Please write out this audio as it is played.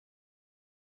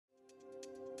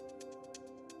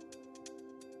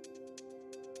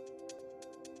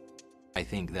I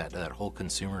think that that whole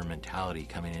consumer mentality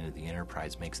coming into the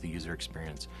enterprise makes the user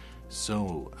experience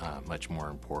so much more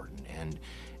important,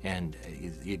 and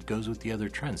it goes with the other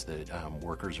trends that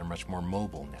workers are much more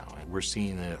mobile now, and we're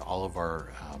seeing that all of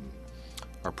our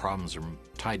problems are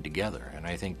tied together, and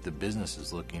I think the business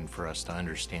is looking for us to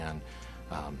understand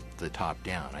the top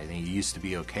down. I think it used to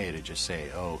be okay to just say,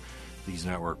 oh, these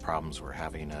network problems, we're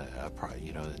having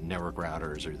network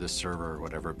routers or this server or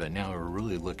whatever, but now we're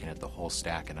really looking at the whole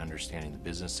stack and understanding the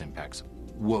business impacts.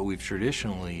 What we've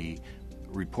traditionally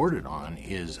reported on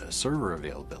is server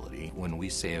availability. When we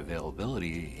say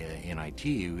availability in IT,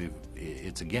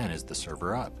 it's again, is the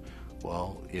server up?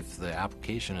 Well, if the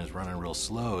application is running real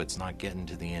slow, it's not getting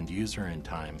to the end user in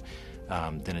time,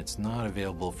 then it's not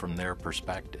available from their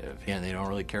perspective. And they don't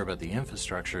really care about the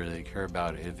infrastructure, they care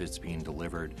about if it's being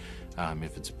delivered,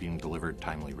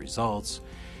 timely results,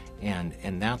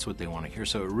 and that's what they want to hear.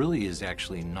 So it really is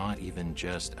actually not even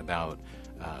just about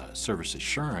service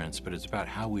assurance, but it's about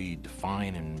how we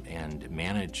define and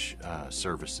manage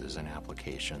services and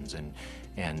applications,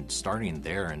 and starting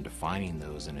there and defining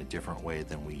those in a different way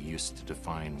than we used to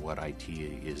define what IT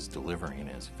is delivering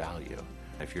as value.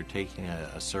 If you're taking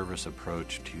a service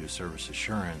approach to service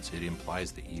assurance, it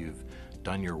implies that you've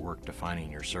done your work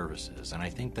defining your services, and I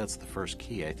think that's the first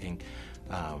key. I think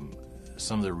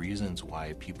some of the reasons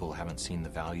why people haven't seen the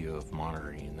value of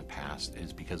monitoring in the past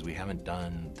is because we haven't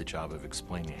done the job of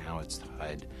explaining how it's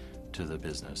tied to the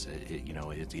business.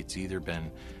 It's either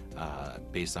been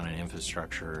based on an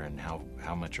infrastructure and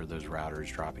how much are those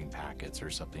routers dropping packets or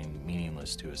something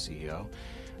meaningless to a CEO,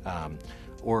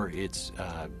 or it's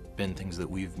been things that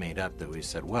we've made up that we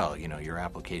said, well, your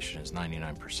application is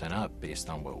 99% up based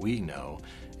on what we know,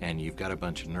 and you've got a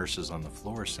bunch of nurses on the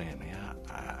floor saying, yeah,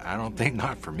 I don't think,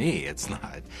 not for me, it's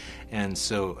not. And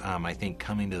so I think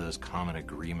coming to those common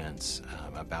agreements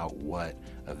about what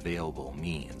available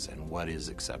means and what is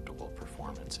acceptable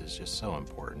performance is just so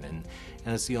important, and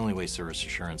it's the only way service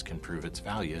assurance can prove its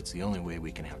value. It's the only way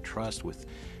we can have trust with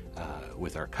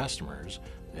our customers,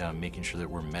 making sure that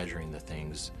we're measuring the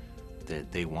things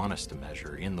that they want us to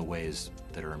measure in the ways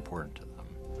that are important to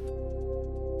them.